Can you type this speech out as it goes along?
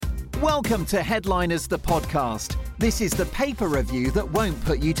Welcome to Headliners, the podcast. This is the paper review that won't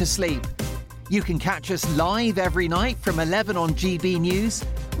put you to sleep. You can catch us live every night from 11 on GB News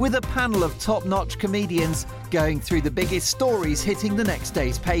with a panel of top-notch comedians going through the biggest stories hitting the next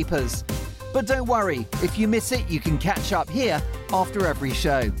day's papers. But don't worry, if you miss it, you can catch up here after every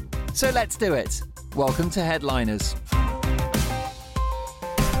show. So let's do it. Welcome to Headliners.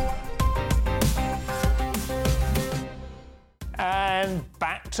 And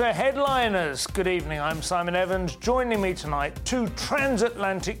back to Headliners. Good evening, I'm Simon Evans. Joining me tonight, two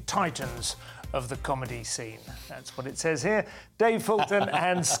transatlantic titans of the comedy scene. That's what it says here. Dave Fulton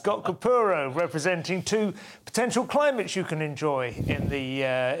and Scott Capurro, representing two potential climates you can enjoy in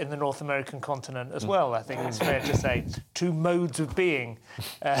the North American continent as well, I think it's fair to say. Two modes of being.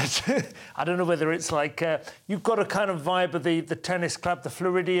 I don't know whether it's like... you've got a kind of vibe of the tennis club, the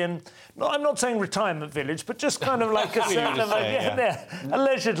Floridian... No, I'm not saying retirement village, but just kind of like a certain... a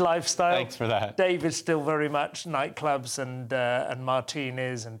leisured lifestyle. Thanks for that. Dave is still very much nightclubs and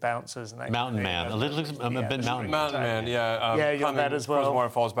martinis and bouncers and that. Mountain man. A bit mountain man, yeah. Yeah, you're that as well. Frozen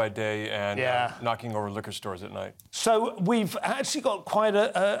Waterfalls by day and knocking over liquor stores at night. So we've actually got quite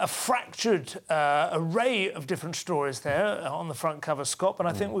a fractured array of different stories there on the front cover, Scott, but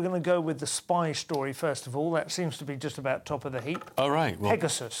I think we're going to go with the spy story first of all. That seems to be just about top of the heap. Oh, right. Well,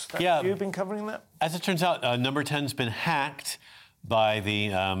 Pegasus. You've been covering that? As it turns out, Number 10's been hacked by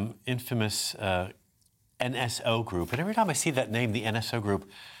the infamous NSO group. And every time I see that name, the NSO group,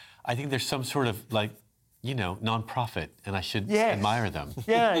 I think there's some sort of, non-profit, and I should admire them.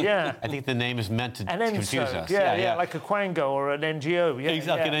 Yeah. I think the name is meant to confuse us. Yeah, like a Quango or an NGO. Yeah,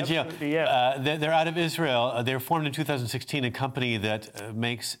 exactly, an NGO. They're out of Israel. They were formed in 2016, a company that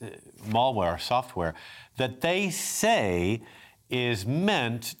makes malware, software, that they say is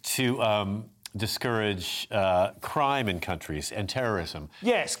meant to... discourage crime in countries and terrorism.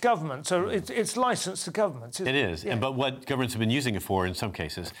 Yes, government. So it's licensed to governments. It is. Yeah. But what governments have been using it for in some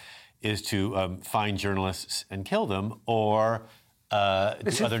cases is to find journalists and kill them or do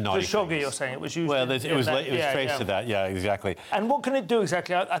other naughty things. Khashoggi, you're saying it was used. Well, it was traced to that. Yeah, exactly. And what can it do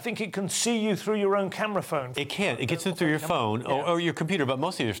exactly? I think it can see you through your own camera phone. It can. It gets in through your phone or your computer, but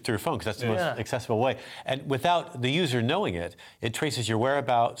mostly through your phone because that's the most accessible way. And without the user knowing it, it traces your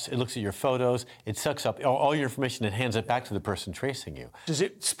whereabouts. It looks at your photos. It sucks up all your information and hands it back to the person tracing you. Does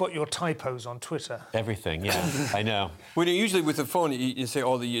it spot your typos on Twitter? Everything. Yeah, I know. Well, usually with the phone, you say,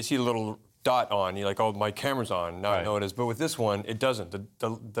 you see a little dot on. You're like, my camera's on. Now I know it is. But with this one, it doesn't. The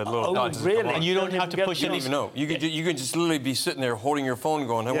little dot doesn't come on. And you don't have to push it. You don't even know. You can just literally be sitting there holding your phone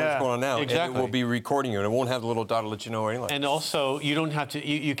going, hey, what's going on now? Exactly. And it will be recording you, and it won't have the little dot to let you know anything. And also, you don't have to...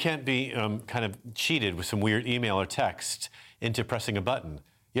 You can't be kind of cheated with some weird email or text into pressing a button.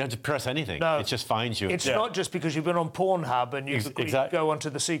 You don't have to press anything. No. It just finds you. It's not just because you've been on Pornhub and you go onto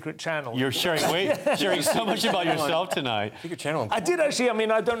the secret channel. You're sharing so much about yourself tonight. Secret channel. I did actually. I mean,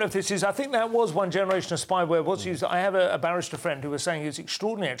 I don't know if this is. I think that was one generation of spyware was used. I have a barrister friend who was saying it's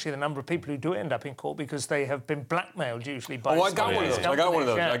extraordinary actually the number of people who do end up in court because they have been blackmailed usually by. I got one of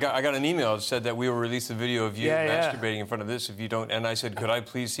those. Yeah. I got an email that said that we will release a video of you masturbating in front of this if you don't. And I said, could I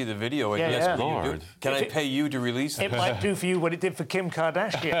please see the video? And yes, Lord. Can I pay you to release it? It might do for you what it did for Kim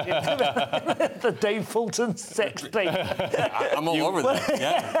Kardashian. The Dave Fulton sex tape. I'm all over that.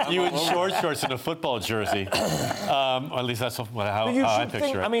 Yeah, you in shorts and a football jersey. Or at least that's how I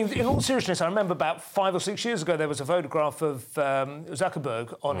picture it. I mean, in all seriousness, I remember about 5 or 6 years ago there was a photograph of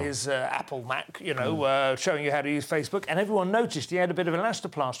Zuckerberg on his Apple Mac, showing you how to use Facebook, and everyone noticed he had a bit of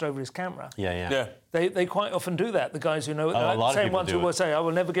elastoplast over his camera. Yeah. They quite often do that. The guys who know it, the same ones who will say, "I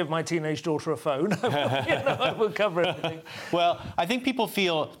will never give my teenage daughter a phone. I will cover everything." Well, I think people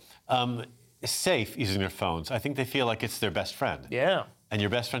feel safe using their phones. I think they feel like it's their best friend. Yeah. And your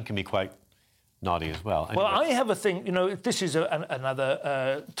best friend can be quite naughty as well. Well, I have a thing, this is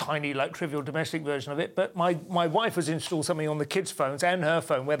another tiny, trivial domestic version of it, but my wife has installed something on the kids' phones and her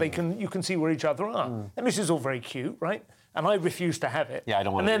phone where you can see where each other are. And this is all very cute, right? And I refused to have it. Yeah, I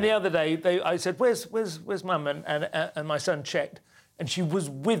don't want to. And then the other day, I said, where's Mum? And my son checked. And she was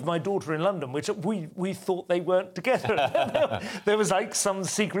with my daughter in London, which we thought they weren't together. There was some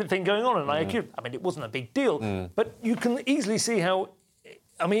secret thing going on, and I mean, it wasn't a big deal, but you can easily see how.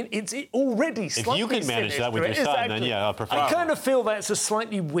 I mean, it's already slightly If you can manage that with your son, then I prefer. I kind of feel that's a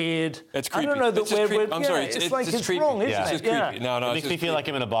slightly weird. It's creepy. I don't know that we're. I'm sorry. It's creepy. wrong, isn't it's it? creepy. No, it makes me feel like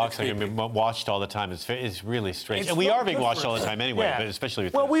I'm in a box. Like I'm being watched all the time. It's really strange. And we are being watched all the time anyway, but especially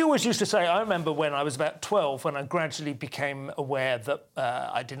with. Well, we always used to say. I remember when I was about 12, when I gradually became aware that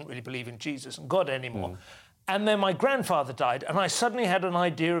I didn't really believe in Jesus and God anymore. And then my grandfather died, and I suddenly had an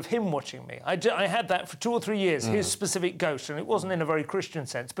idea of him watching me. I had that for 2 or 3 years, his specific ghost, and it wasn't in a very Christian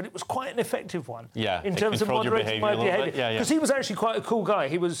sense, but it was quite an effective one. Yeah, in terms of moderating my behaviour. Because he was actually quite a cool guy.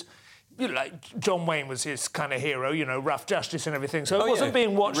 He was... like John Wayne was his kind of hero, rough justice and everything. So it wasn't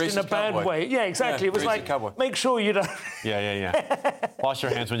being watched in a bad way. Yeah, exactly. It was like, make sure you don't... Wash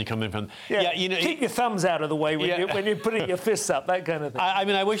your hands when you come in from... keep your thumbs out of the way when you're putting your fists up, that kind of thing. I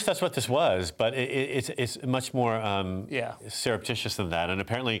mean, I wish that's what this was, but it's much more surreptitious than that. And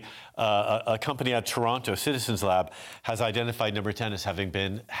apparently a company out of Toronto, Citizens Lab, has identified number 10 as having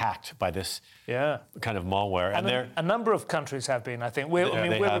been hacked by this kind of malware. And a number of countries have been, I think.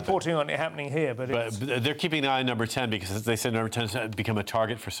 We're reporting on it happening here, but they're keeping an eye on number 10 because they said number 10 has become a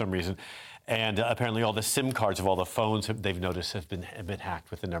target for some reason. And apparently all the SIM cards of all the phones they've noticed have been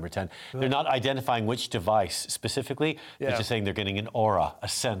hacked with the number 10. They're not identifying which device specifically. They're just saying they're getting an aura, a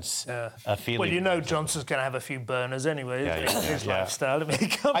sense, a feeling. Well, Johnson's going to have a few burners anyway. His lifestyle.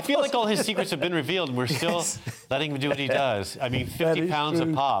 I feel like all his secrets have been revealed, and we're still letting him do what he does. I mean, 50 pounds a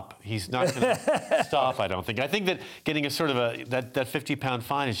pop. He's not going to stop, I don't think. I think that getting a sort of that 50-pound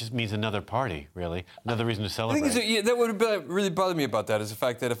fine just means another party, really. Another reason to celebrate. I think that would really bother me about that is the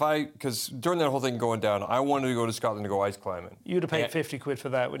fact that because during that whole thing going down, I wanted to go to Scotland to go ice climbing. You'd have paid 50 quid for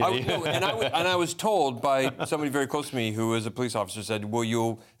that, wouldn't you? And I was told by somebody very close to me who was a police officer, said,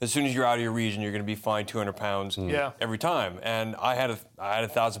 well, as soon as you're out of your region, you're going to be fined 200 pounds every time. And I had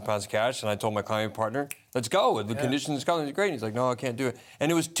 1,000 pounds of cash, and I told my climbing partner, let's go. The conditions in Scotland are great. And he's like, no, I can't do it.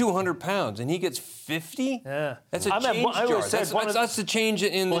 And it was 200 pounds, and he gets 50? Yeah. That's a change jar. That's the change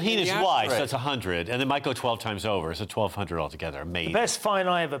in Well, he and his wife, so that's 100, and it might go 12 times over, so 1,200 altogether. Amazing. The best fine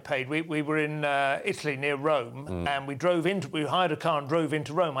I ever paid, we were in Italy near Rome, and we hired a car and drove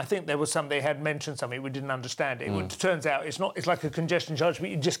into Rome. I think they had mentioned something, we didn't understand it. It turns out it's like a congestion charge, but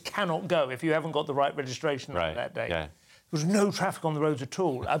you just cannot go if you haven't got the right registration on that day. Yeah. There was no traffic on the roads at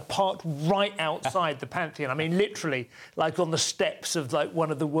all. I parked right outside the Pantheon. I mean, literally, like on the steps of like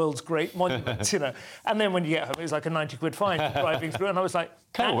one of the world's great monuments, And then when you get home, it was like a 90 quid fine for driving through. And I was like,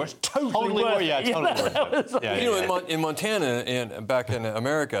 that was totally worth it. Totally worth it. In Montana and back in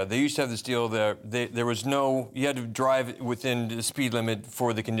America, they used to have this deal that there was you had to drive within the speed limit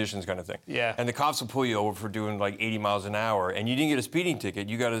for the conditions kind of thing. Yeah. And the cops will pull you over for doing like 80 miles an hour. And you didn't get a speeding ticket.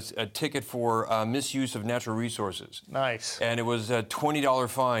 You got a ticket for misuse of natural resources. Nice. And it was a $20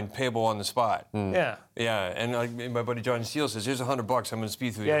 fine payable on the spot. Yeah. Yeah, and my buddy John Steele says, here's $100. I'm going to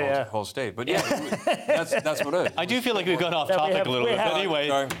speed through the whole state. But that's what it is. I do feel like we've gone off topic a little bit. But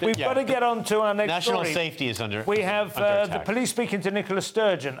anyway, we've got to get on to our next National story. safety is under We have under the police speaking to Nicola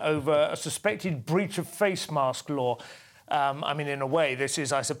Sturgeon over a suspected breach of face mask law. I mean, in a way, this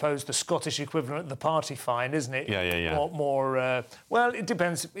is, I suppose, the Scottish equivalent of the party fine, isn't it? Yeah. Well, it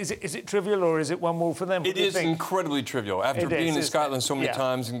depends. Is it trivial or is it one rule for them? It is incredibly trivial. After being in Scotland so many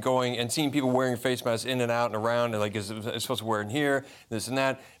times and going and seeing people wearing face masks in and out and around, and like, is supposed to wear in here, this and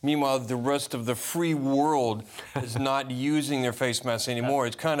that. Meanwhile, the rest of the free world is not using their face masks anymore.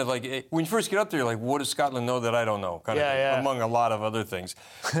 It's kind of like, when you first get up there, you're like, what does Scotland know that I don't know? Kind of among a lot of other things,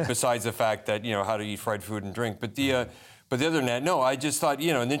 besides the fact that, how to eat fried food and drink. But the other than that, no, I just thought,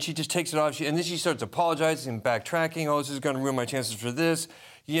 and then she just takes it off, and then she starts apologizing and backtracking. Oh, this is going to ruin my chances for this,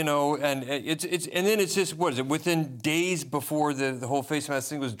 and and then it's just, what is it? Within days before the whole face mask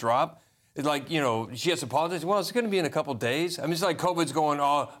thing was dropped, it's like, she has to apologize. Well, it's going to be in a couple days. I mean, it's like COVID's going,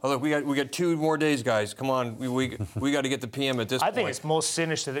 oh look, we got 2 more days, guys. Come on, we got to get the PM at this point. I think it's more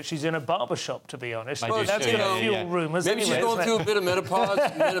sinister that she's in a barber shop, to be honest. Well, that's going to fuel rumours. Maybe she's going through a bit of menopause.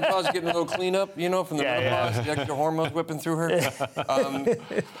 Menopause getting a little cleanup, from the menopause, the extra hormones whipping through her.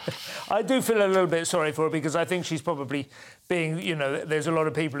 I do feel a little bit sorry for her because I think she's probably being, there's a lot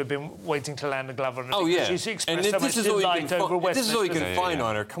of people who've been waiting to land a glove on her. Oh, yeah. She's expressed so much delight over Westminster. This is all you can find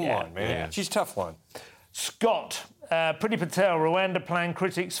on her. Come on, man. Yeah. She's Teflon. Scott, Priti Patel, Rwanda plan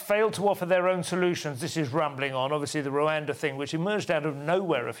critics failed to offer their own solutions. This is rumbling on. Obviously, the Rwanda thing, which emerged out of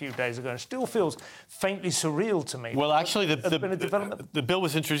nowhere a few days ago, and still feels faintly surreal to me. Well, actually, the bill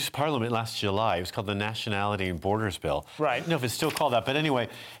was introduced to Parliament last July. It was called the Nationality and Borders Bill. Right. I don't know if it's still called that, but anyway,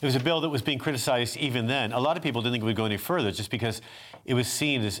 it was a bill that was being criticised even then. A lot of people didn't think it would go any further just because it was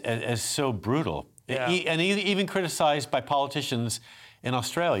seen as so brutal. Yeah. And even criticised by politicians in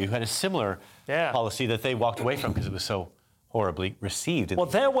Australia who had a similar policy that they walked away from because it was so horribly received. Well,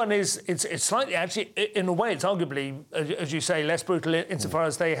 their one is, it's slightly, actually, in a way, it's arguably, as you say, less brutal insofar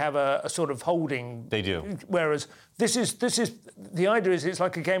as they have a sort of holding. They do. Whereas this is the idea is it's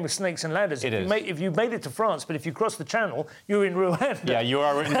like a game of snakes and ladders. If you made it to France, but if you cross the Channel, you're in Rwanda. Yeah, you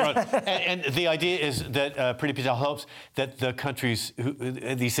are in Rwanda. and the idea is that Priti Patel hopes that the countries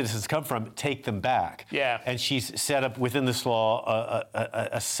these citizens come from take them back. Yeah. And she's set up within this law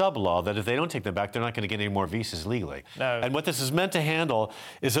a sub-law that if they don't take them back, they're not going to get any more visas legally. No. And what this is meant to handle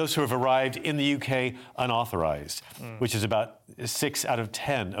is those who have arrived in the UK unauthorized, which is about 6 out of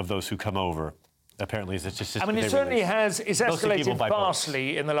 10 of those who come over. Apparently, it's just. I mean, it certainly has. It's escalated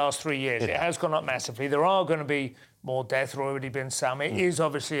vastly in the last 3 years. It has gone up massively. There are going to be more deaths. There have already been some. It is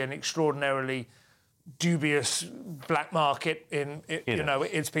obviously an extraordinarily dubious black market.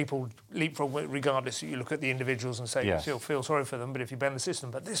 It's people leapfrog regardless. You look at the individuals and say you feel sorry for them, but if you ban the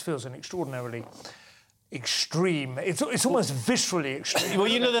system, but this feels an extraordinarily extreme. It's almost viscerally extreme.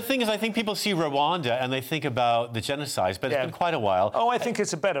 Well, the thing is, I think people see Rwanda and they think about the genocides, but it's been quite a while. Oh, I think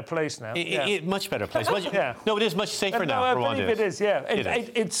it's a better place now. Much better place. No, it is much safer now. I Rwanda believe it is. Yeah,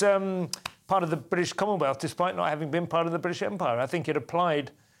 it's part of the British Commonwealth, despite not having been part of the British Empire. I think it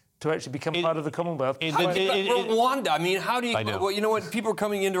applied to actually become part of the Commonwealth. Rwanda. I mean, how do you? Well, you know what? People are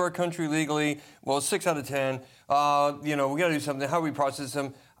coming into our country legally. Well, 6 out of 10. We got to do something. How do we process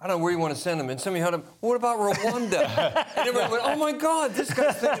them? I don't know where you want to send them. And somebody had them, what about Rwanda? And everybody went, oh my God, this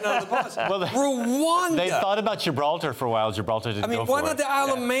guy's thinking out of the box. Well, Rwanda! They thought about Gibraltar for a while. Gibraltar didn't go for it. Why not the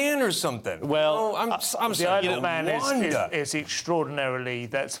Isle of Man or something? Well, I'm the Isle of Man is extraordinarily,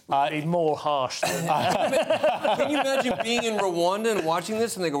 that's more harsh. Can you imagine being in Rwanda and watching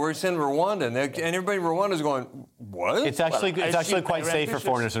this and they go, we're sending Rwanda. And everybody in Rwanda is going, what? It's actually quite safe for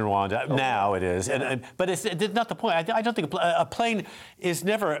foreigners in Rwanda. Oh. Now it is. Yeah. But it's not the point. I don't think a plane is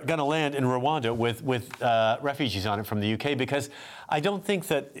never going to land in Rwanda with refugees on it from the UK, because I don't think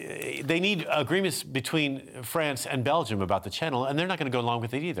that they need agreements between France and Belgium about the Channel, and they're not going to go along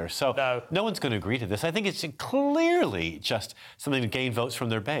with it either. So no one's going to agree to this. I think it's clearly just something to gain votes from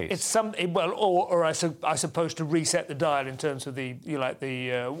their base. It's something, or I suppose to reset the dial in terms of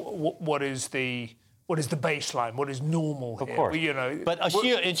what is the baseline? What is normal here? Of course.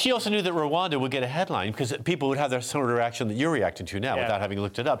 But she also knew that Rwanda would get a headline because people would have that sort of reaction that you're reacting to now without having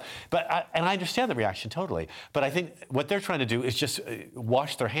looked it up. And I understand the reaction totally. But I think what they're trying to do is just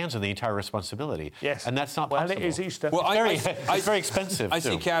wash their hands of the entire responsibility. Yes. And that's not possible. Well, it is Easter. Well, it's very expensive. I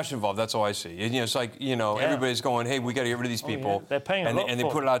see cash involved. That's all I see. It's like, everybody's going, hey, we got to get rid of these people. They're paying a lot and they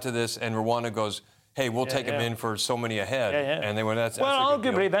put it out to this, and Rwanda goes, hey, we'll take them in for so many ahead. And they went, that's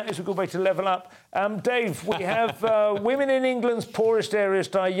arguably, that is a good way to level up. Dave, we have women in England's poorest areas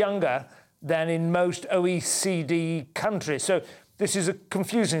die younger than in most OECD countries. So this is a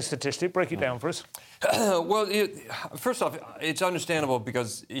confusing statistic. Break it down for us. Well, first off, it's understandable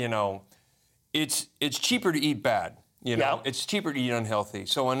because, it's cheaper to eat bad. It's cheaper to eat unhealthy.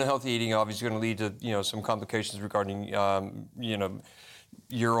 So unhealthy eating obviously is going to lead to, some complications regarding,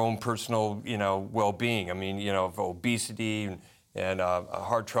 your own personal, well-being. I mean, obesity and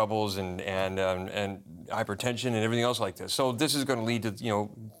heart troubles and hypertension and everything else like this. So this is going to lead to,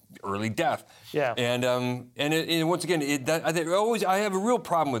 early death. Yeah. And once again, I have a real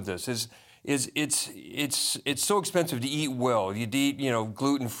problem with this. It's so expensive to eat well. You eat,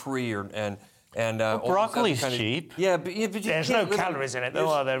 gluten-free broccoli's cheap. Yeah, but there's no calories in it, though,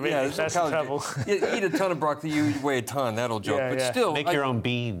 are there? Really? Yeah, that's the trouble. Eat a ton of broccoli, you weigh a ton. That'll joke. Still, make your own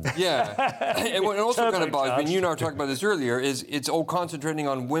beans. Yeah, and what also kind of bothers me, and you and I were talking about this earlier, is it's all concentrating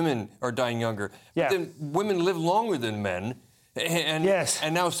on women are dying younger. Yeah. But then women live longer than men. And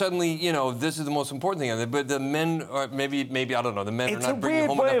now suddenly, this is the most important thing. But the men are maybe I don't know. The men are not bringing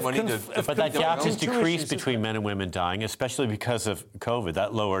home enough money to. But that gap has decreased between men and women dying, especially because of COVID.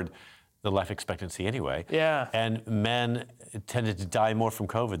 That lowered the life expectancy anyway. Yeah. And men tended to die more from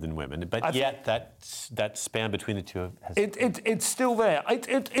COVID than women. But yet that span between the two has... It's still there.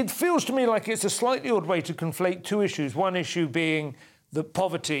 It feels to me like it's a slightly odd way to conflate two issues. One issue being that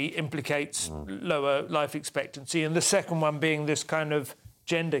poverty implicates lower life expectancy, and the second one being this kind of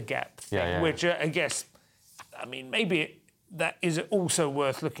gender gap thing, which I guess, maybe that is also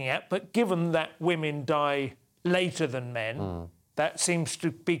worth looking at. But given that women die later than men... That seems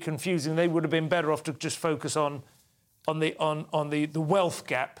to be confusing. They would have been better off to just focus on the wealth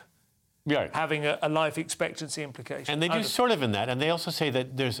gap, having a life expectancy implication. And they do sort of in that. And they also say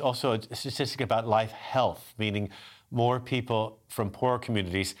that there's also a statistic about life health, meaning more people from poorer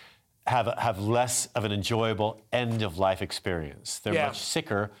communities have less of an enjoyable end-of-life experience. They're much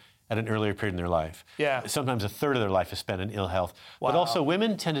sicker at an earlier period in their life. Yeah. Sometimes a third of their life is spent in ill health. Wow. But also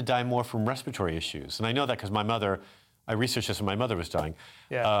women tend to die more from respiratory issues. And I know that because I researched this when my mother was dying.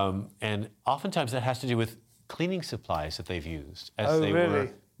 Yeah. And oftentimes that has to do with cleaning supplies that they've used.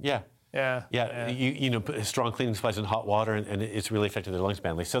 Really? Yeah. Yeah. You put strong cleaning supplies in hot water, and it's really affected their lungs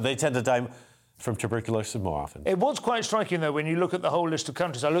badly. So they tend to die from tuberculosis more often. It was quite striking, though, when you look at the whole list of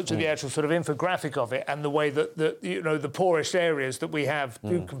countries. I looked at the actual sort of infographic of it, and the way that the poorest areas that we have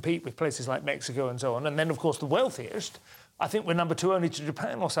do compete with places like Mexico and so on. And then, of course, the wealthiest. I think we're number 2 only to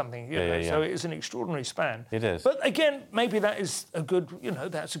Japan or something. So it is an extraordinary span. It is. But again, maybe that is a good,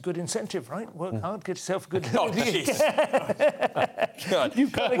 that's a good incentive, right? Work hard, get yourself a good. Oh, jeez. You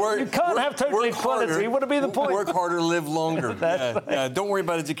can't have total equality. What would be the point? Work harder, live longer. Don't worry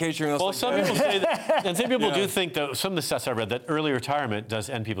about education. Well, some people say that, and some people do think that some of the stats I read that early retirement does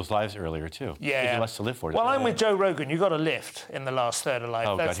end people's lives earlier too. Yeah. Gives you less to live for. Well, I'm with Joe Rogan. You got a lift in the last third of life.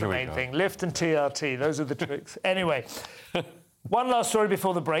 Oh, That's God, the main thing. Lift and TRT. Those are the tricks. Anyway. One last story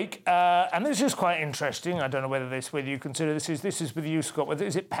before the break, and this is quite interesting. I don't know whether you consider this is with you, Scott.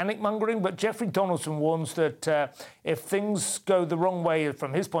 Is it panic mongering? But Jeffrey Donaldson warns that if things go the wrong way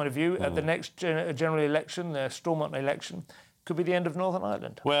from his point of view at the next general election, the Stormont election, could be the end of Northern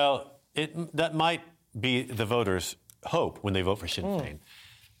Ireland. Well, that might be the voters' hope when they vote for Sinn Féin.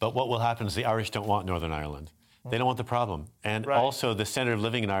 But what will happen is the Irish don't want Northern Ireland. They don't want the problem. And also the standard of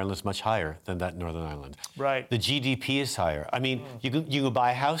living in Ireland is much higher than that in Northern Ireland. Right. The GDP is higher. I mean, you can buy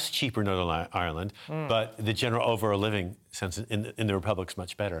a house cheaper in Northern Ireland, but the general overall living sense in the Republic's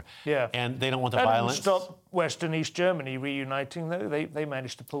much better. Yeah. And they don't want the that violence. Didn't stop West and East Germany reuniting, though. They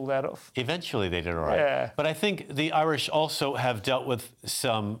managed to pull that off. Eventually they did all right. Yeah. But I think the Irish also have dealt with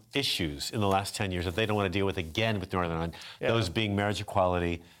some issues in the last 10 years that they don't want to deal with again with Northern Ireland. Yeah. Those being marriage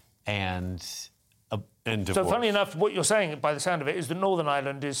equality and divorce. So, funny enough, what you're saying, by the sound of it, is that Northern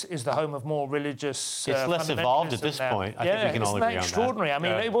Ireland is the home of more religious. It's less evolved at this point. I think we can all agree on that. Isn't that extraordinary? I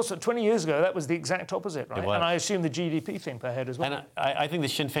mean, it was 20 years ago. That was the exact opposite, right? And I assume the GDP thing per head as well. And I think the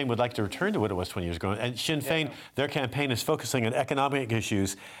Sinn Féin would like to return to what it was 20 years ago. And Sinn Féin, their campaign is focusing on economic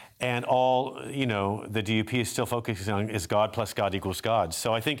issues, and all the DUP is still focusing on is God plus God equals God.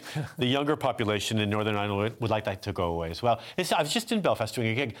 So I think the younger population in Northern Ireland would like that to go away as well. I was just in Belfast doing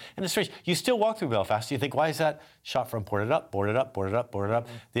a gig, and it's strange. You still walk through Belfast, you think, why is that shot from boarded up, boarded up, boarded up, boarded up?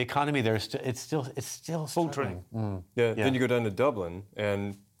 The economy there is it's still faltering. Then you go down to Dublin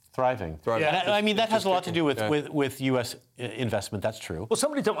and. Thriving. Yeah. I mean, that has a lot to do with U.S. investment. That's true. Well,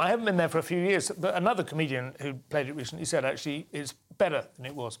 somebody told me, I haven't been there for a few years, but another comedian who played it recently said actually it's better than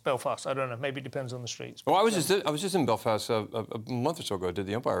it was Belfast. I don't know. Maybe it depends on the streets. Well, I was just in Belfast a month or so ago. Did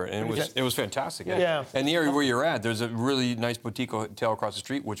the Empire, and it was fantastic. Yeah. And the area where you're at, there's a really nice boutique hotel across the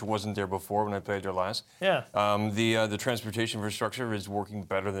street, which wasn't there before when I played there last. Yeah. The transportation infrastructure is working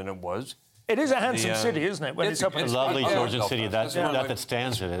better than it was. It is a handsome city, isn't it? When it's up a lovely Georgian city. That's that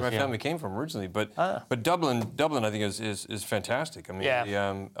stands it. My family came from originally, but Dublin, I think is fantastic. I mean,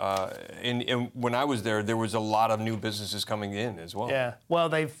 and when I was there was a lot of new businesses coming in as well. Yeah. Well,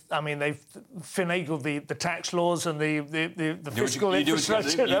 they've finagled the tax laws and the fiscal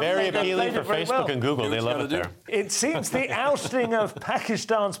infrastructure. Very appealing for Facebook and Google. They love it there. It seems the ousting of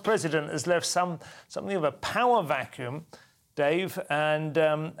Pakistan's president has left something of a power vacuum, Dave,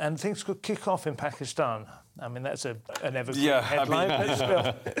 and things could kick off in Pakistan. I mean, that's an evergreen headline.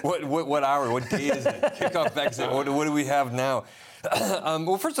 What hour? What day is it? Kick off Pakistan. What do we have now?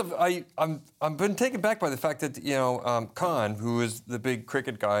 Well, first of all, I've been taken back by the fact that Khan, who is the big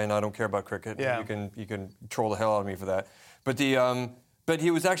cricket guy, and I don't care about cricket. Yeah. You can troll the hell out of me for that. But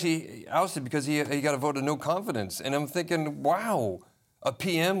he was actually ousted because he got a vote of no confidence, and I'm thinking, wow. A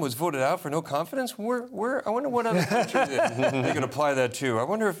PM was voted out for no confidence? Where? I wonder what other country they could apply that to. I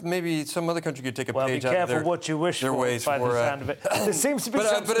wonder if maybe some other country could take a page out of be careful what you wish their for, ways by the sound of it. There seems to be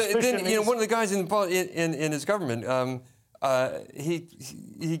some suspicion. Then, one of the guys in his government, he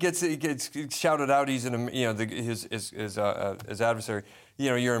gets shouted out. He's his adversary.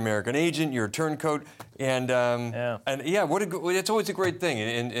 You're an American agent. You're a turncoat, and it's always a great thing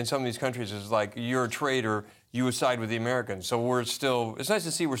in some of these countries. Is like you're a traitor. You side with the Americans, so it's nice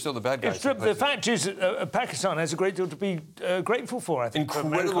to see we're still the bad guys. The fact is, Pakistan has a great deal to be grateful for, I think.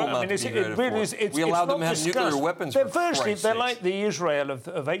 Incredible amount to be grateful for. We allowed them to have nuclear weapons, they're like the Israel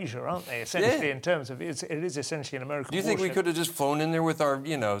of Asia, aren't they, essentially, in terms of it is essentially an American Do you think we could have just flown in there with our,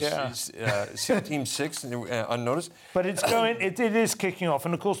 Team 6 unnoticed? But it is kicking off,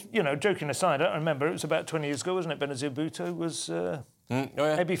 and of course, joking aside, I remember it was about 20 years ago, wasn't it? Benazir Bhutto was...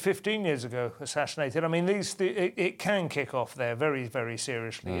 maybe 15 years ago, assassinated. I mean, it can kick off there very, very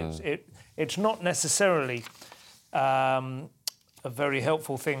seriously. It's not necessarily a very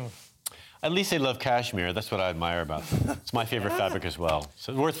helpful thing. At least they love cashmere. That's what I admire about them. It's my favorite fabric as well.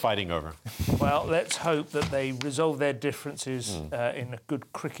 So it's worth fighting over. Well, let's hope that they resolve their differences in a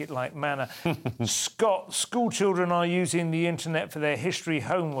good cricket-like manner. Scott, school children are using the internet for their history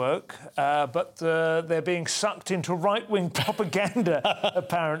homework, but they're being sucked into right-wing propaganda,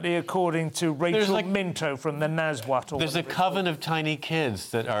 apparently, according to Rachel Minto from the Naswat. There's a coven of tiny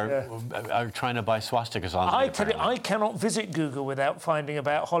kids that are trying to buy swastikas on. I tell you, I cannot visit Google without finding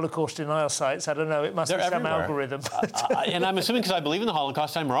about Holocaust denial sites. I don't know, it must be some algorithm. And I'm assuming because I believe in the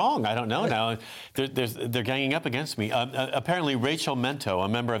Holocaust, I'm wrong. I don't know now. They're ganging up against me. Apparently, Rachel Minto, a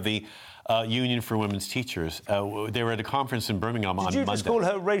member of the Union for Women's Teachers, they were at a conference in Birmingham on Monday. Did you just call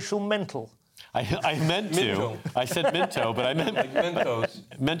her racial mental? I meant to. Minto. I said Minto, but I meant... Like Mentos.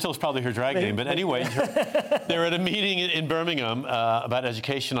 Mento's probably her drag name. But anyway, they were at a meeting in Birmingham about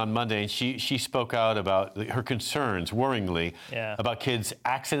education on Monday, and she spoke out about her concerns, worryingly, about kids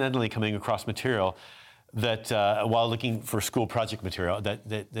accidentally coming across material that, while looking for school project material,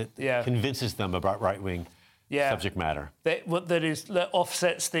 that convinces them about right-wing subject matter. That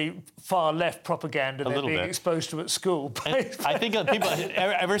offsets the far left propaganda they're being exposed to at school. I think people,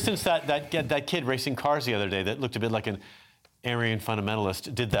 ever since that kid racing cars the other day that looked a bit like an Aryan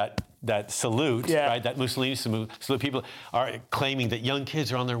fundamentalist did that salute, right? That Mussolini salute. People are claiming that young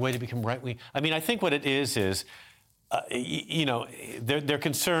kids are on their way to become right-wing. I mean, I think what it is they're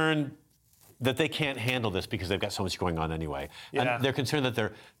concerned that they can't handle this because they've got so much going on anyway. Yeah. And they're concerned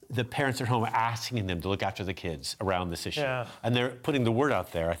that the parents at home are asking them to look after the kids around this issue. Yeah. And they're putting the word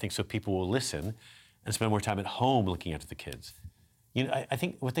out there, I think, so people will listen and spend more time at home looking after the kids. I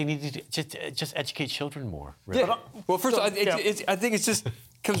think what they need to do is just educate children more. Really. Yeah. Well, first of all, I think it's just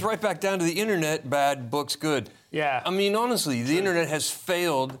comes right back down to the internet, bad, books good. Yeah. I mean, honestly, the internet has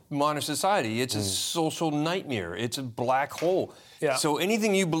failed modern society. It's a social nightmare. It's a black hole. Yeah. So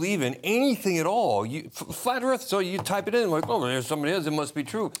anything you believe in, anything at all, flat Earth, so you type it in, like, oh, there's somebody else, it must be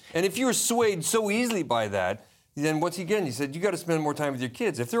true. And if you're swayed so easily by that, then once again, he said, you got to spend more time with your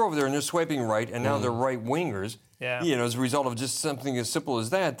kids. If they're over there and they're swiping right, and now they're right-wingers, as a result of just something as simple as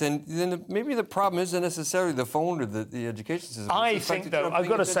that, then maybe the problem isn't necessarily the phone or the education system. I think, though, I've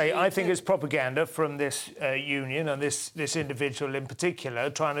got to say, I think it's propaganda from this union and this individual in particular,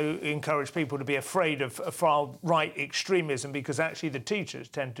 trying to encourage people to be afraid of far-right extremism, because actually the teachers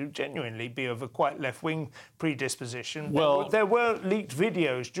tend to genuinely be of a quite left-wing predisposition. Well, there were leaked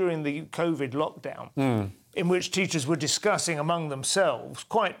videos during the COVID lockdown in which teachers were discussing among themselves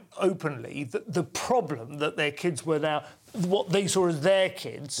quite openly the problem that their kids were now, what they saw as their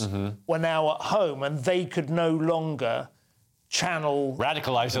kids were now at home, and they could no longer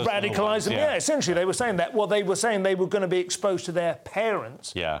radicalise them. Yeah, essentially they were saying that. Well, they were saying they were going to be exposed to their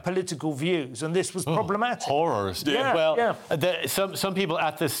parents' political views, and this was problematic. Horrors. Yeah. Well, some people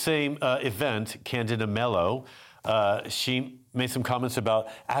at this same event, Candida Mello, she made some comments about,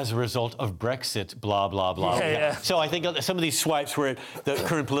 as a result of Brexit, blah, blah, blah. Yeah. So I think some of these swipes were at the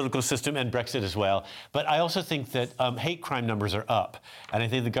current political system and Brexit as well. But I also think that hate crime numbers are up. And I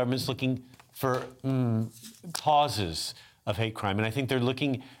think the government's looking for causes of hate crime. And I think they're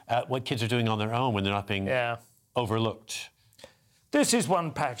looking at what kids are doing on their own when they're not being overlooked. This is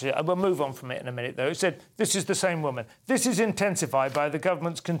one passage. We'll move on from it in a minute, though. It said, this is the same woman. This is intensified by the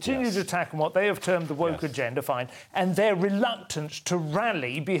government's continued attack on what they have termed the woke agenda, and their reluctance to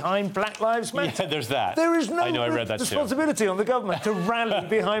rally behind Black Lives Matter. Yeah, there's that. There is no I know, I read that responsibility on the government to rally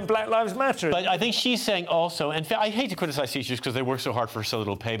behind Black Lives Matter. But I think she's saying also, and I hate to criticize teachers because they work so hard for so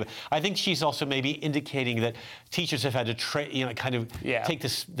little pay, but I think she's also maybe indicating that teachers have had to take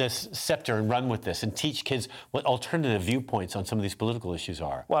this scepter and run with this and teach kids what alternative viewpoints on some of these political issues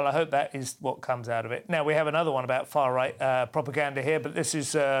are. Well, I hope that is what comes out of it. Now, we have another one about far-right propaganda here, but this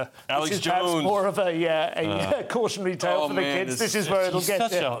is perhaps more of a cautionary tale for the kids. This is where it'll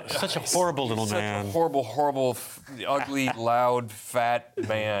get to. Such a horrible little man. Such a horrible, ugly, loud, fat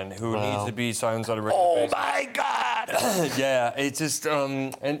man who needs to be silenced on a regular basis. Oh, my God! Yeah, it's just...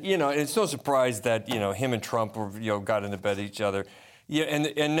 and, it's no surprise that, him and Trump were, got into bed with each other. Yeah,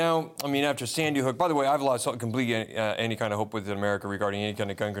 and now, after Sandy Hook, by the way, I've lost completely any kind of hope with America regarding any kind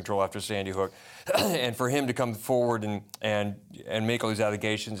of gun control after Sandy Hook. And for him to come forward and make all these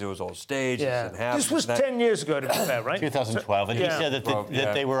allegations, it was all staged. Yeah. This was 10 years ago, to be fair, right? 2012. And he said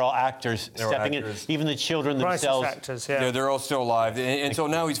that they were all actors stepping in, even the children themselves. Actors, yeah, they're all still alive. And so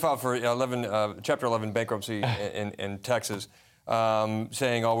now he's filed for Chapter 11 bankruptcy in Texas.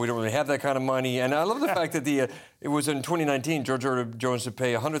 Saying, we don't really have that kind of money. And I love the fact that it was in 2019, George ordered Jones to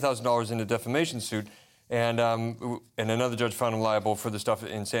pay $100,000 in a defamation suit, and another judge found him liable for the stuff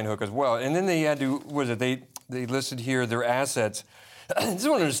in Sandy Hook as well. And then they had to, they listed here their assets I just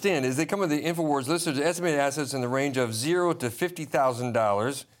want to understand, is they come with the InfoWars list of estimated assets in the range of $0 to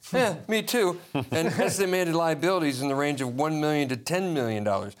 $50,000. Yeah, me too. And estimated liabilities in the range of $1 million to $10 million.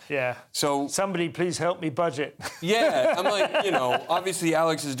 Yeah. So somebody please help me budget. Yeah, I'm like, obviously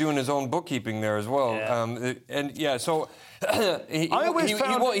Alex is doing his own bookkeeping there as well. Yeah. So he's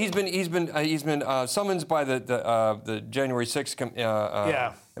been summoned by the January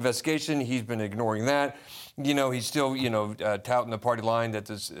 6th investigation. He's been ignoring that. He's still touting the party line that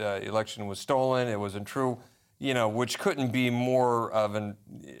this election was stolen. It wasn't true. Which couldn't be more of a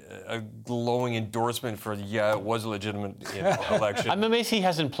glowing endorsement for, it was a legitimate election. I'm amazed he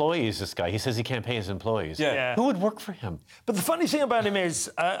has employees, this guy. He says he can't pay his employees. Yeah. Who would work for him? But the funny thing about him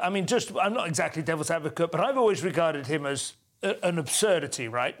is, I'm not exactly devil's advocate, but I've always regarded him as an absurdity,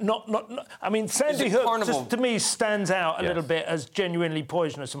 right? Sandy Hook, just to me, stands out a little bit as genuinely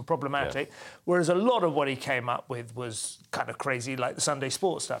poisonous and problematic, whereas a lot of what he came up with was kind of crazy, like the Sunday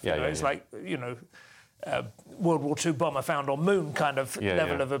sports stuff. It's like, World War II bomber found on moon kind of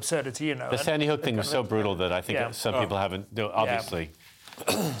level of absurdity, The Sandy Hook thing was so brutal that I think some people haven't, obviously.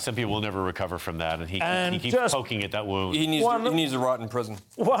 Some people will never recover from that, and he keeps poking at that wound. He needs to rot in prison.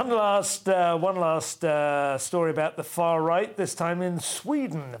 One last story about the far right, this time in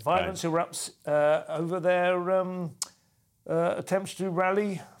Sweden. Violence erupts over their attempts to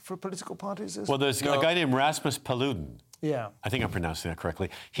rally for political parties. Well, there's a guy named Rasmus Paludan. Yeah. I think I'm pronouncing that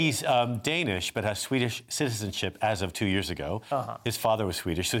correctly. He's Danish, but has Swedish citizenship as of 2 years ago. His father was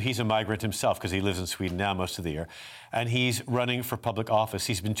Swedish, so he's a migrant himself because he lives in Sweden now most of the year. And he's running for public office.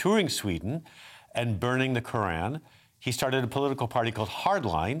 He's been touring Sweden and burning the Quran. He started a political party called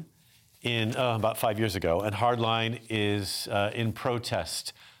Hardline about 5 years ago. And Hardline is in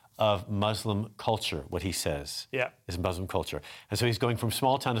protest of Muslim culture, what he says is Muslim culture. And so he's going from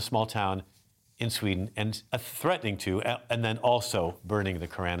small town to small town in Sweden and threatening to, and then also burning the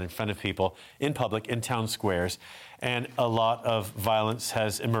Quran in front of people in public, in town squares. And a lot of violence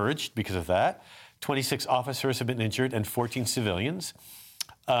has emerged because of that. 26 officers have been injured and 14 civilians.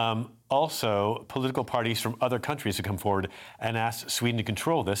 Also, political parties from other countries have come forward and asked Sweden to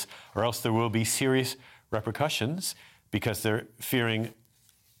control this, or else there will be serious repercussions because they're fearing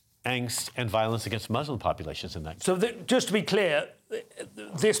angst and violence against Muslim populations in that. So just to be clear,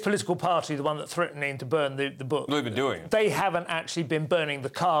 this political party, the one that's threatening to burn the book, they've been doing. They haven't actually been burning the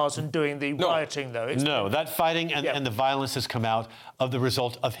cars and doing the rioting, though. That fighting and the violence has come out of the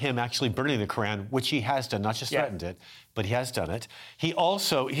result of him actually burning the Quran, which he has done, not just threatened it, but he has done it. He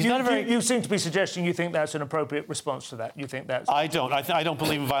also, You seem to be suggesting you think that's an appropriate response to that. You think that's... I don't. I don't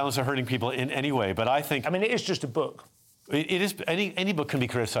believe violence or hurting people in any way, but I think... I mean, it is just a book. It is. Any book can be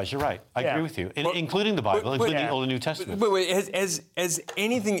criticized. You're right. I agree with you, including the Bible, including the Old and New Testament. Wait. Has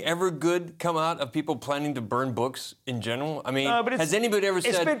anything ever good come out of people planning to burn books in general? I mean, has anybody ever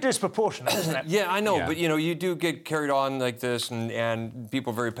said... It's a bit disproportionate, isn't it? Yeah, I know, but you do get carried on like this, and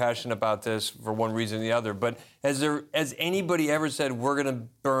people are very passionate about this for one reason or the other. But has anybody ever said we're going to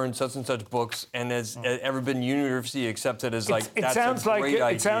burn such and such books, and has ever been universally accepted as like that's a great idea?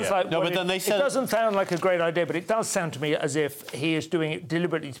 It sounds like no, but then they said it doesn't sound like a great idea, but it does sound to me as if he is doing it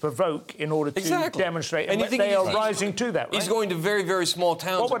deliberately to provoke in order to demonstrate, and they are rising to that. Right? He's going to very, very small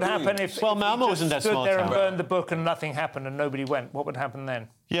towns. What would happen if Malmo was in that small town? Stood there and burned the book and nothing happened and nobody went? What would happen then?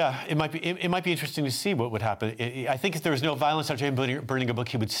 Yeah, it might be interesting to see what would happen. I think if there was no violence after him burning a book,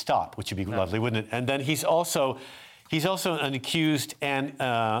 he would stop, which would be lovely, wouldn't it? And then he's also an accused and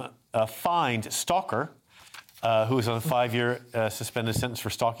fined stalker who is on a 5-year suspended sentence for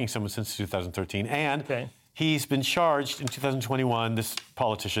stalking someone since 2013. And he's been charged in 2021, this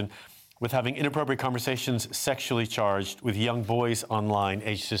politician, with having inappropriate conversations sexually charged with young boys online,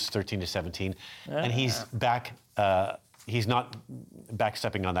 ages 13 to 17. And he's he's not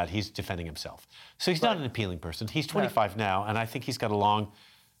backstepping on that. He's defending himself. So he's not an appealing person. He's 25 now, and I think he's got a long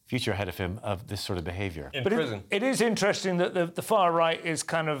future ahead of him of this sort of behavior. In prison. It is interesting that the far right is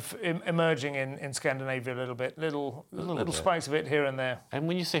kind of emerging in Scandinavia a little bit, little spikes of it here and there. And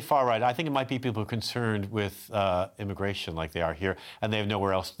when you say far right, I think it might be people concerned with immigration like they are here, and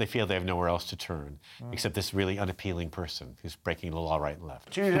they feel they have nowhere else to turn, except this really unappealing person who's breaking the law right and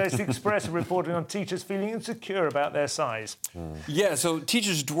left. Tuesday's Express reporting on teachers feeling insecure about their size. Yeah, so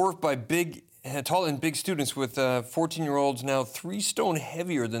teachers dwarfed by big tall and big students with 14-year-olds now 3 stone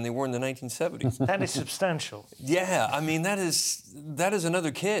heavier than they were in the 1970s. That is substantial. Yeah, I mean, that is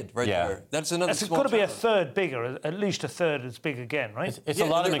another kid right there. That's another It's small got to be a child. third bigger, at least a third as big again, right? It's a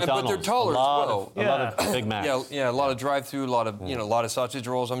lot of McDonald's. But they're taller a lot as well. Of, a lot of Big Macs. Yeah, a lot of drive-through, a lot of a lot of sausage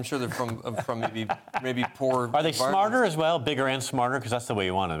rolls. I'm sure they're from maybe poor. Are they smarter as well, bigger and smarter? Because that's the way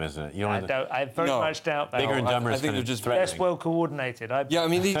you want them, isn't it? You I very much doubt that. Bigger and dumber. I think they're just less well coordinated. Yeah, I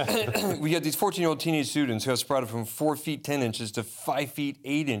mean, we had these 14-year-old teenage students who have sprouted from 4 feet 10 inches to 5 feet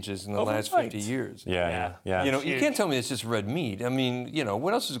 8 inches in the last 50 years. Yeah. You know, you can't tell me it's just red meat. I mean,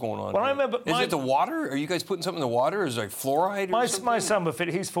 what else is going on? Well, I here? remember Is it the water? Are you guys putting something in the water? Is it like fluoride or something? My son would fit.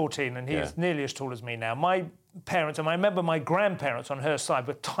 He's 14 and he's nearly as tall as me now. My parents, and I remember my grandparents on her side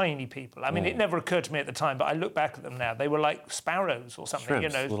were tiny people. I mean, it never occurred to me at the time, but I look back at them now. They were like sparrows or something,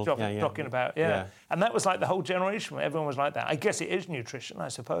 Shrimps, talking about. Yeah. And that was like the whole generation. Everyone was like that. I guess it is nutrition, I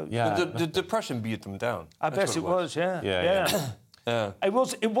suppose. Yeah. The Depression beat them down. I bet it was. Yeah. Yeah. It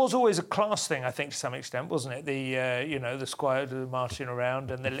was always a class thing, I think, to some extent, wasn't it? The squire marching around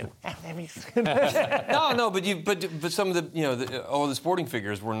and the little. No, but some of the all the sporting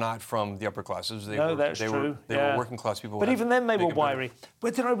figures were not from the upper classes. They were working class people. But even then, they were wiry.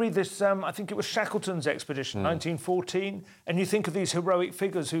 Where did I read this? I think it was Shackleton's expedition, 1914. And you think of these heroic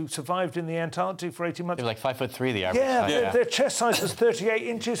figures who survived in the Antarctic for 18 months. They were like 5'3", the average. Their chest size was 38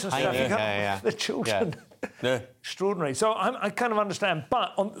 inches and stuff. The children. Yeah. Extraordinary. So I kind of understand.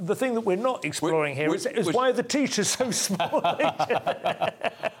 But the thing that we're not exploring here is why are the teachers so small?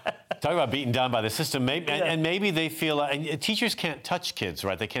 Talk about beaten down by the system. And maybe they feel... and teachers can't touch kids,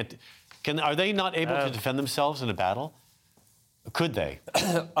 right? They can't... Are they not able to defend themselves in a battle? Could they?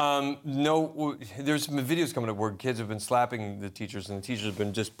 No. There's some videos coming up where kids have been slapping the teachers, and the teachers have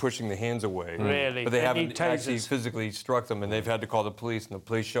been just pushing the hands away. Really? But they haven't actually physically struck them, and they've had to call the police, and the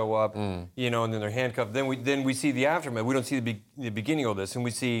police show up, and then they're handcuffed. Then we see the aftermath. We don't see the beginning of this, and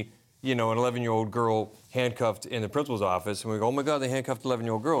we see an 11-year-old girl handcuffed in the principal's office, and we go, oh my God, they handcuffed an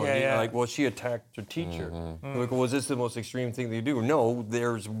 11-year-old girl. And you're like, well, she attacked her teacher. And we go, well, is this the most extreme thing that you do? No,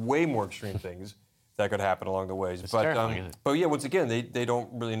 there's way more extreme things that could happen along the ways. But yeah, once again, they don't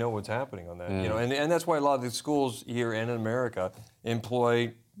really know what's happening on that. And that's why a lot of the schools here and in America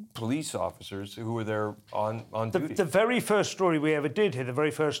employ police officers who were there on duty. The very first story we ever did here, the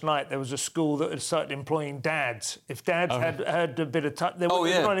very first night, there was a school that had started employing dads. If dads had a bit of time, they were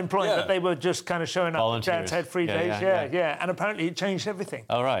not employing, but they were just kind of showing up. Volunteers. Dads had free days, and apparently it changed everything.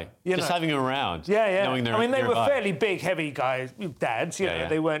 Oh, right. Just having them around. Knowing they're they were nearby. fairly big, heavy guys, dads.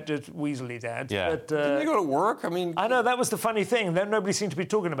 They weren't just weaselly dads. Yeah. But, didn't they go to work? I mean, I know that was the funny thing. Nobody seemed to be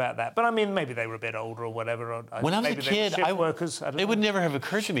talking about that. But I mean, maybe they were a bit older or whatever. Or, when I was a kid, it would know. never have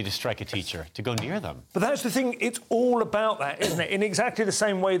occurred to me to strike a teacher, to go near them. But that's the thing, it's all about that, isn't it? In exactly the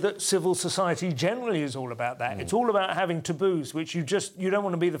same way that civil society generally is all about that. It's all about having taboos, which you don't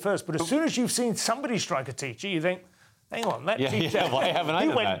want to be the first. But as soon as you've seen somebody strike a teacher, you think, hang on, that teacher, why haven't I he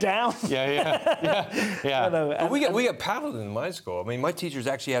done went that? down. But we got paddled in my school. I mean, my teachers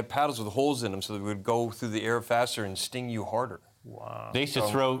actually had paddles with holes in them so they would go through the air faster and sting you harder. Wow. They used to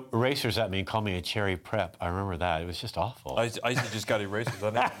throw erasers at me and call me a cherry prep. I remember that. It was just awful. I just got erasers.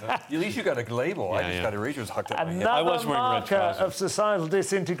 At least you got a label. I just got erasers hucked at my head. I was wearing red marker trousers. of societal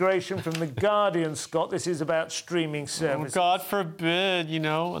disintegration from The Guardian, Scott. This is about streaming services. God forbid,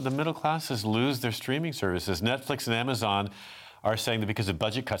 the middle classes lose their streaming services. Netflix and Amazon are saying that because of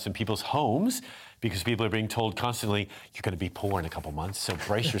budget cuts in people's homes, because people are being told constantly, you're going to be poor in a couple months, so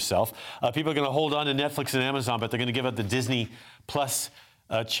brace yourself. People are going to hold on to Netflix and Amazon, but they're going to give up the Disney Plus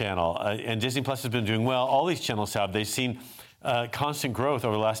channel. And Disney Plus has been doing well. All these channels have. They've seen constant growth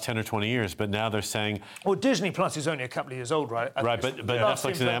over the last 10 or 20 years, but now they're saying... Well, Disney Plus is only a couple of years old, right? Right, but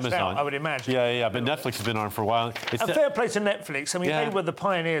Netflix and Amazon... I would imagine. Yeah, but Netflix has been on for a while. It's fair play to Netflix. I mean, they were the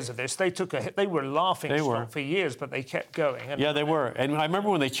pioneers of this. They took a hit. They were laughing stock for years, but they kept going. Yeah, they were. And I remember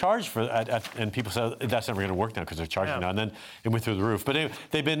when they charged for that, and people said, that's never going to work now because they're charging now. And then it went through the roof. But anyway,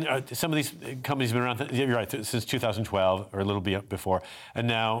 they've been... some of these companies have been around, you're right, since 2012 or a little bit before. And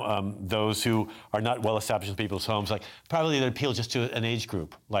now those who are not well established in people's homes, like probably they appeal just to an age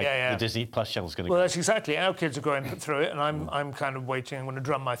group, like the Disney Plus channel is going to. Well, that's exactly. Our kids are going through it, and I'm kind of waiting. I'm going to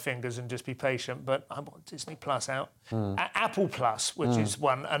drum my fingers and just be patient. But I want Disney Plus out. Apple Plus, which is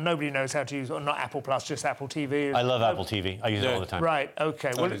one, and nobody knows how to use. Or not Apple Plus, just Apple TV. I love Apple TV. I use it all the time. Right.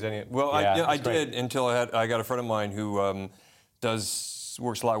 Okay. I did until I got a friend of mine who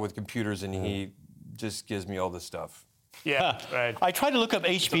works a lot with computers, and he just gives me all this stuff. Yeah, right. I tried to look up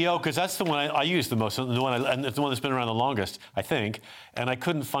HBO because that's the one I use the most, and it's the one that's been around the longest, I think. And I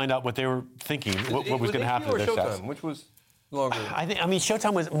couldn't find out what they were thinking, what was going to happen to their stats. Which was? longer. I mean,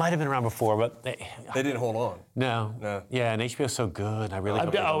 Showtime might have been around before, but they didn't hold on. No. Yeah, and HBO's so good. I really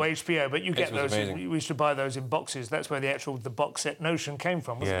hope HBO, but you get those. Amazing. We used to buy those in boxes. That's where the box set notion came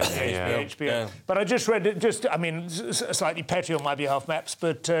from, wasn't it? HBO. Yeah. But I just read it. I mean, slightly petty on my behalf, Maps.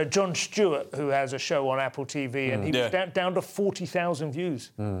 But Jon Stewart, who has a show on Apple TV, and he was down to 40,000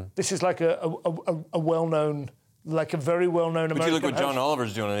 views. This is like a well-known. Like a very well-known American. But you look what host. John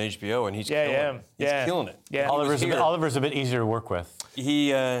Oliver's doing on HBO, and he's killing it. He's killing it. Yeah. Oliver's a bit easier to work with.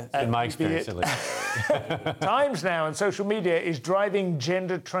 In my experience, at least. Times now and social media is driving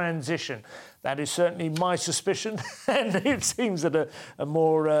gender transition. That is certainly my suspicion, and it seems that a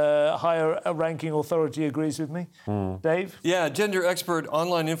more higher-ranking authority agrees with me. Dave? Yeah, gender expert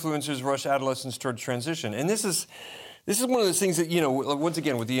online influencers rush adolescents toward transition, and this is one of those things that, once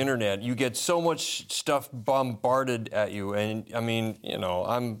again, with the internet, you get so much stuff bombarded at you. And, I mean,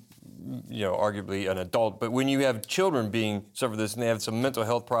 I'm, arguably an adult, but when you have children being suffer this and they have some mental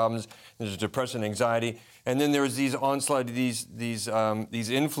health problems, there's depression, anxiety, and then there's these onslaught of these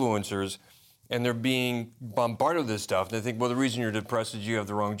influencers, and they're being bombarded with this stuff. They think, well, the reason you're depressed is you have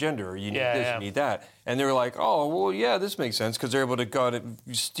the wrong gender, or you need this, you need that. And they're like, oh, well, yeah, this makes sense, because they're able to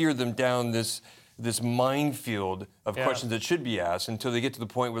steer them down this minefield of questions that should be asked until they get to the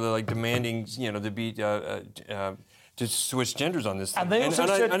point where they're like demanding, to be to switch genders on this thing. And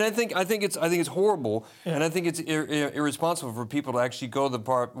I think it's horrible, and I think it's irresponsible for people to actually go to the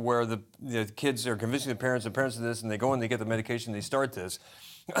part where the kids are convincing the parents of this, and they go and they get the medication, they start this.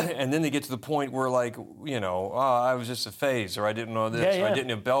 And then they get to the point where, like, I was just a phase, or I didn't know this, or I didn't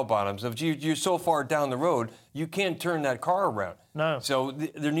have bell bottoms. If you're so far down the road, you can't turn that car around. No. So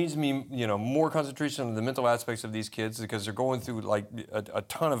there needs to be, more concentration on the mental aspects of these kids, because they're going through like a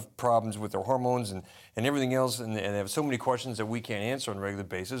ton of problems with their hormones and everything else, and they have so many questions that we can't answer on a regular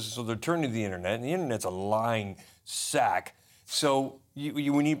basis. So they're turning to the internet, and the internet's a lying sack. So we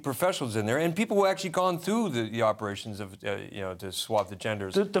need professionals in there, and people who actually gone through the operations of, to swap the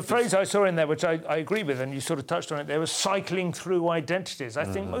genders. The phrase I saw in there, which I agree with, and you sort of touched on it, there was cycling through identities. I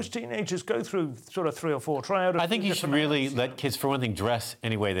think most teenagers go through sort of 3 or 4, try out. I think you should really let kids, for one thing, dress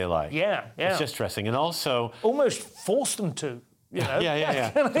any way they like. Yeah. It's just dressing, and also almost force them to.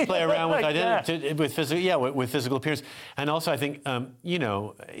 To play around with identity, with physical appearance, and also I think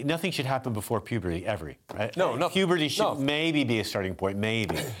nothing should happen before puberty ever, right? No, puberty should maybe be a starting point,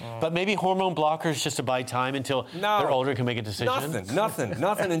 but maybe hormone blockers just to buy time until they're older and can make a decision.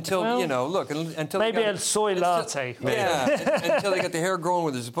 Nothing until until maybe a soy latte. Until they get the hair growing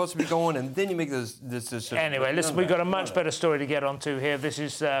where they're supposed to be going, and then you make this decision. Anyway, listen, we've got a much better story to get onto here. This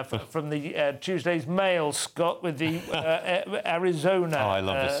is from the Tuesday's Mail, Scott, with the Arizona. Oh, I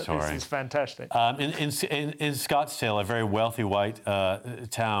love this story. This is fantastic. In Scottsdale, a very wealthy white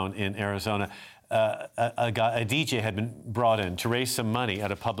town in Arizona, a DJ had been brought in to raise some money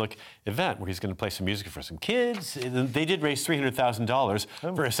at a public event where he's going to play some music for some kids. They did raise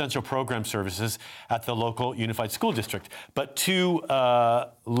 $300,000 for essential program services at the local unified school district. But 2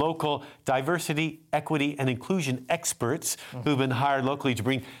 local diversity, equity, and inclusion experts who've been hired locally to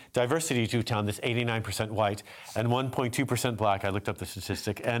bring diversity to town, this 89% white and 1.2% black. I looked up the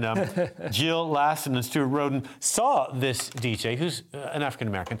statistic. And Jill Lassen and Stuart Roden saw this DJ, who's an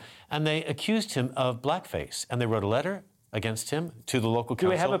African-American, and they accused him of blackface. And they wrote a letter against him to the local council.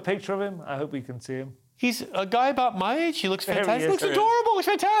 Do we have a picture of him? I hope we can see him. He's a guy about my age. He looks fantastic. He looks adorable. He's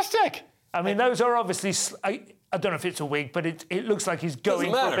fantastic. I mean, those are obviously... I don't know if it's a wig, but it looks like he's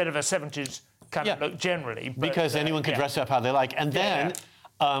going for a bit of a 70s kind of look generally. But, because anyone can dress up how they like. And then...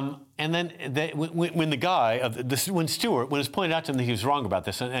 when the guy, when it's pointed out to him that he was wrong about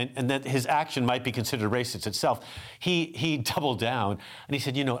this and that his action might be considered racist itself, he doubled down and he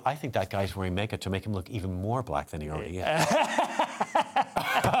said, I think that guy's wearing makeup to make him look even more black than he already is.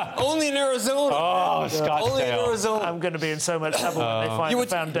 Only in Arizona. Oh, Scottsdale. Only in Arizona. I'm going to be in so much trouble when they find the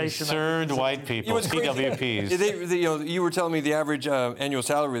foundation. Concerned white people, CWPs. You were telling me the average annual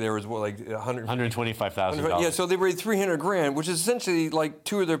salary there was what, like $125,000. Yeah, so they raised $300,000, which is essentially like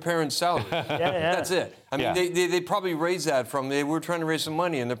 2 of their parents' salaries. That's it. I mean, they probably raised that from, they were trying to raise some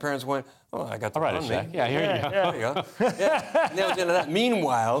money, and their parents went, oh, I got the money. Yeah, here you go. There you go. And that was the end of that.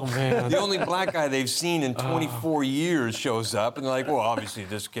 Meanwhile, the only black guy they've seen in 24 years shows up, and they're like, well, obviously,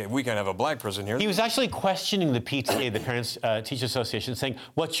 we can't have a black person here. He was actually questioning the PTA, the Parents Teacher Association, saying,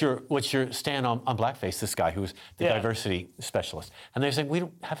 what's your stand on blackface, this guy who's the diversity specialist? And they're saying, we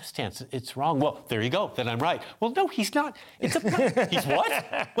don't have a stance. It's wrong. Well, there you go. Then I'm right. Well, no, he's not. He's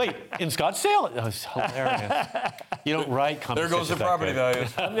what? Wait, in Scottsdale? That was hilarious. You don't write. There goes the property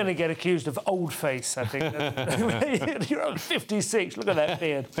values. I'm going to get accused accused of old face, I think. You're on 56, look at that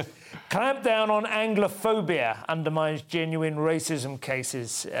beard. Clampdown on Anglophobia undermines genuine racism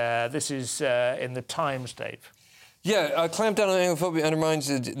cases. This is in the Times, Dave. Yeah, clampdown on Anglophobia undermines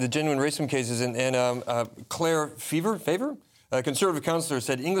the genuine racism cases. And Claire Favor, a conservative councillor,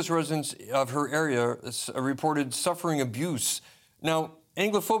 said English residents of her area reported suffering abuse. Now,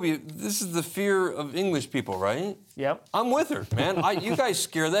 Anglophobia, this is the fear of English people, right? Yep. I'm with her, man. You guys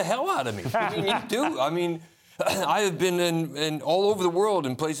scare the hell out of me. I mean, you do. I mean, I have been in all over the world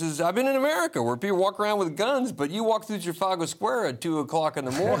in places. I've been in America where people walk around with guns, but you walk through Trafalgar Square at 2 o'clock in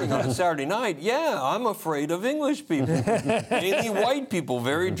the morning on a Saturday night. Yeah, I'm afraid of English people. Mainly white people,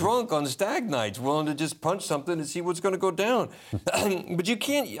 very drunk on stag nights, willing to just punch something and see what's going to go down. But you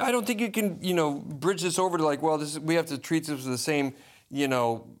can't. I don't think you can. Bridge this over to like, well, we have to treat this the same. Way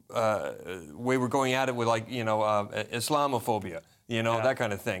we're going at it with Islamophobia, that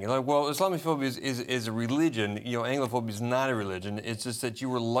kind of thing. Like, well, Islamophobia is a religion. Anglophobia is not a religion. It's just that you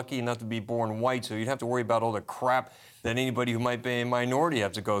were lucky enough to be born white, so you'd have to worry about all the crap that anybody who might be a minority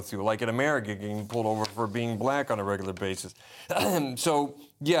have to go through, like in America, getting pulled over for being black on a regular basis. So,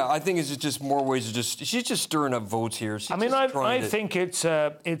 yeah, I think it's just more ways to she's just stirring up votes here. I think it's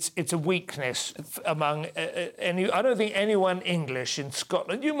a weakness among I don't think anyone English in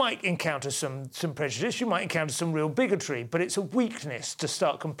Scotland. You might encounter some prejudice, you might encounter some real bigotry, but it's a weakness to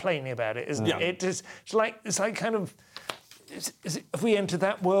start complaining about it, isn't it? It's like kind of. Have we entered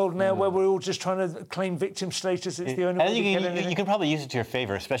that world now where we're all just trying to claim victim status? It's the only way to get anything? You can probably use it to your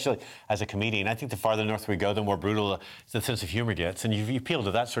favour, especially as a comedian. I think the farther north we go, the more brutal the sense of humour gets. And if you appeal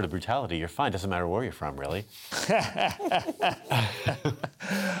to that sort of brutality, you're fine. Doesn't matter where you're from, really.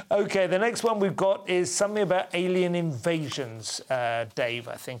 OK, the next one we've got is something about alien invasions, Dave,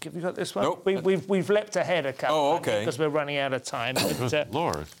 I think. Have you got this one? Nope. We've leapt ahead a couple. Oh, OK. Because we're running out of time. Good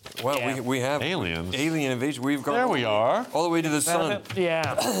Lord. Well, we have aliens. Alien invasion. We've gone. There we are. All the way to the sun.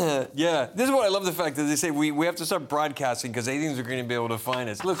 Yeah. Yeah. This is what I love, the fact that they say we have to start broadcasting because aliens are going to be able to find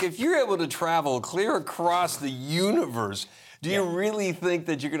us. Look, if you're able to travel clear across the universe, do you really think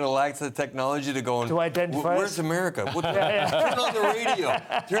that you're going to lack the technology to go and... To identify Where's America? Turn on the radio.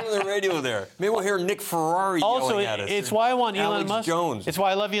 Turn on the radio there. Maybe we'll hear Nick Ferrari yelling at us. It's why I want Elon Musk. Jones. It's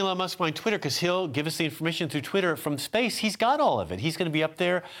why I love Elon Musk on Twitter, because he'll give us the information through Twitter from space. He's got all of it. He's going to be up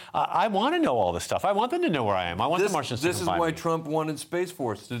there. I want to know all this stuff. I want them to know where I am. I want the Martians to This is why Trump wanted Space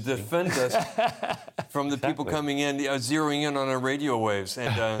Force, to defend us from the people coming in, zeroing in on our radio waves.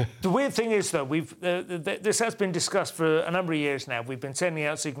 And the weird thing is, though, this has been discussed for a number of years now. We've been sending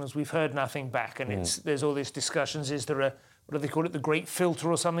out signals, we've heard nothing back, and there's all these discussions. Is there what do they call it, the Great Filter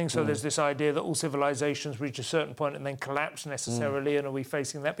or something? So there's this idea that all civilizations reach a certain point and then collapse necessarily, and are we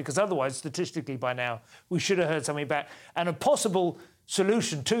facing that? Because otherwise, statistically, by now, we should have heard something back. And a possible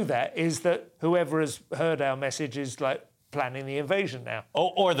solution to that is that whoever has heard our message is, like, planning the invasion now.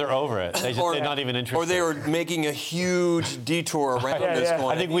 Or they're over it. They're not even interested. Or they are making a huge detour around this.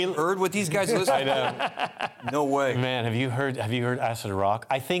 Going, I think we heard what these guys listen. I know. No way. Man, have you heard Acid Rock?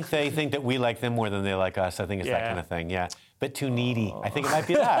 I think they think that we like them more than they like us. I think it's that kind of thing. Yeah. But too needy. I think it might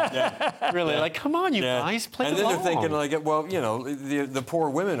be that. Really, like, come on, you guys, play along. And then they're thinking, like, well, the poor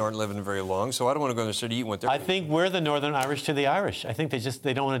women aren't living very long, so I don't want to go in there and eat what they're. I think we're the Northern Irish to the Irish. I think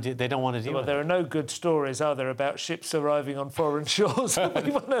they don't want to deal with it. Well, there are no good stories, are there, about ships arriving on foreign shores?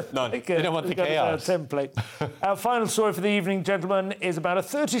 None. They don't want the chaos. Template. Our final story for the evening, gentlemen, is about a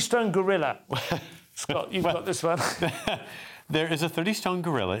 30-stone gorilla. Scott, you've got this one. There is a 30-stone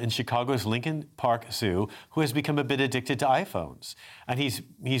gorilla in Chicago's Lincoln Park Zoo who has become a bit addicted to iPhones. And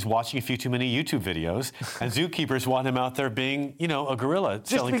he's watching a few too many YouTube videos, and zookeepers want him out there being, a gorilla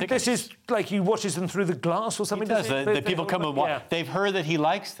selling tickets. This is like he watches them through the glass or something? He does. The people come and watch. Yeah. They've heard that he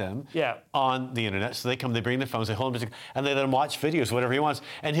likes them on the internet, so they come, they bring their phones, they hold them, and they let him watch videos, whatever he wants.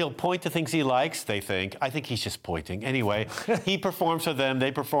 And he'll point to things he likes, they think. I think he's just pointing. Anyway, he performs for them,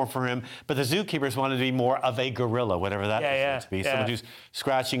 they perform for him, but the zookeepers wanted to be more of a gorilla, whatever that is to be. Someone who's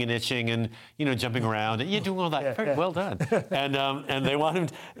scratching and itching and, jumping around. And you're doing all that. Very well done. And they want him,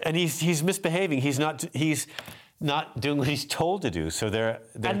 and he's misbehaving. He's not doing what he's told to do. So they're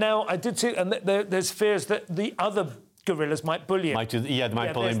and now I did see, and there's fears that the other gorillas might bully him. They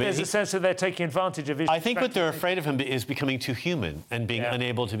might bully him. There's a sense that they're taking advantage of his. I think what they're afraid of him is becoming too human and being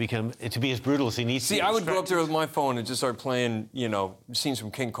unable to be as brutal as he needs to be. See, I would go up there with my phone and just start playing, scenes from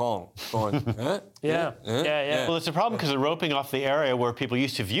King Kong, going, huh? Yeah. Well, it's a problem because they're roping off the area where people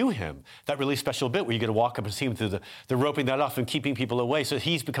used to view him. That really special bit where you get to walk up and see him through they're roping that off and keeping people away. So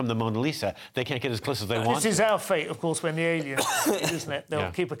he's become the Mona Lisa. They can't get as close as they want. This is our fate, of course, when the aliens, isn't it?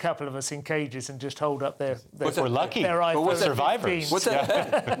 They'll keep a couple of us in cages and just hold up their we're lucky. What's survivors. What's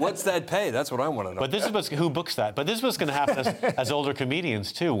that pay? What's that pay? That's what I want to know. But this is who books that. But this is what's going to happen as older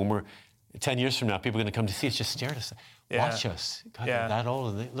comedians, too. When we're 10 years from now, people are going to come to see us, just stare at us. Watch us. God, they're that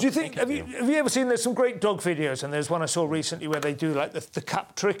old. And do you think? Have you ever seen? There's some great dog videos, and there's one I saw recently where they do like the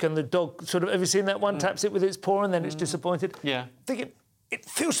cup trick, and the dog sort of. Have you seen that one? Taps it with its paw, and then it's disappointed. Yeah. Thinking, it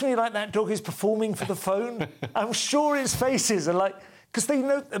feels to me like that dog is performing for the phone. I'm sure its faces are like. Because they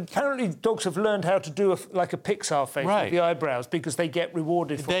know, apparently dogs have learned how to do a Pixar face with the eyebrows because they get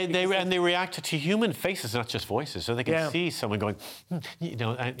rewarded for it. They react to human faces, not just voices, so they can see someone going,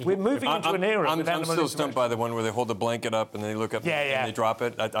 We're moving into an era with I'm still stunned by the one where they hold the blanket up and they look up and they drop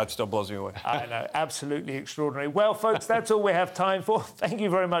it. That still blows me away. I know, absolutely extraordinary. Well, folks, that's all we have time for. Thank you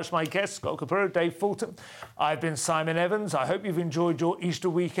very much to my guests, Scott Capurro, Dave Fulton. I've been Simon Evans. I hope you've enjoyed your Easter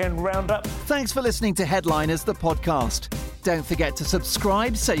weekend roundup. Thanks for listening to Headliners, the podcast. Don't forget to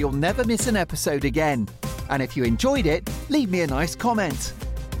subscribe so you'll never miss an episode again. And if you enjoyed it, leave me a nice comment.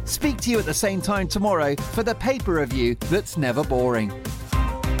 Speak to you at the same time tomorrow for the paper review that's never boring.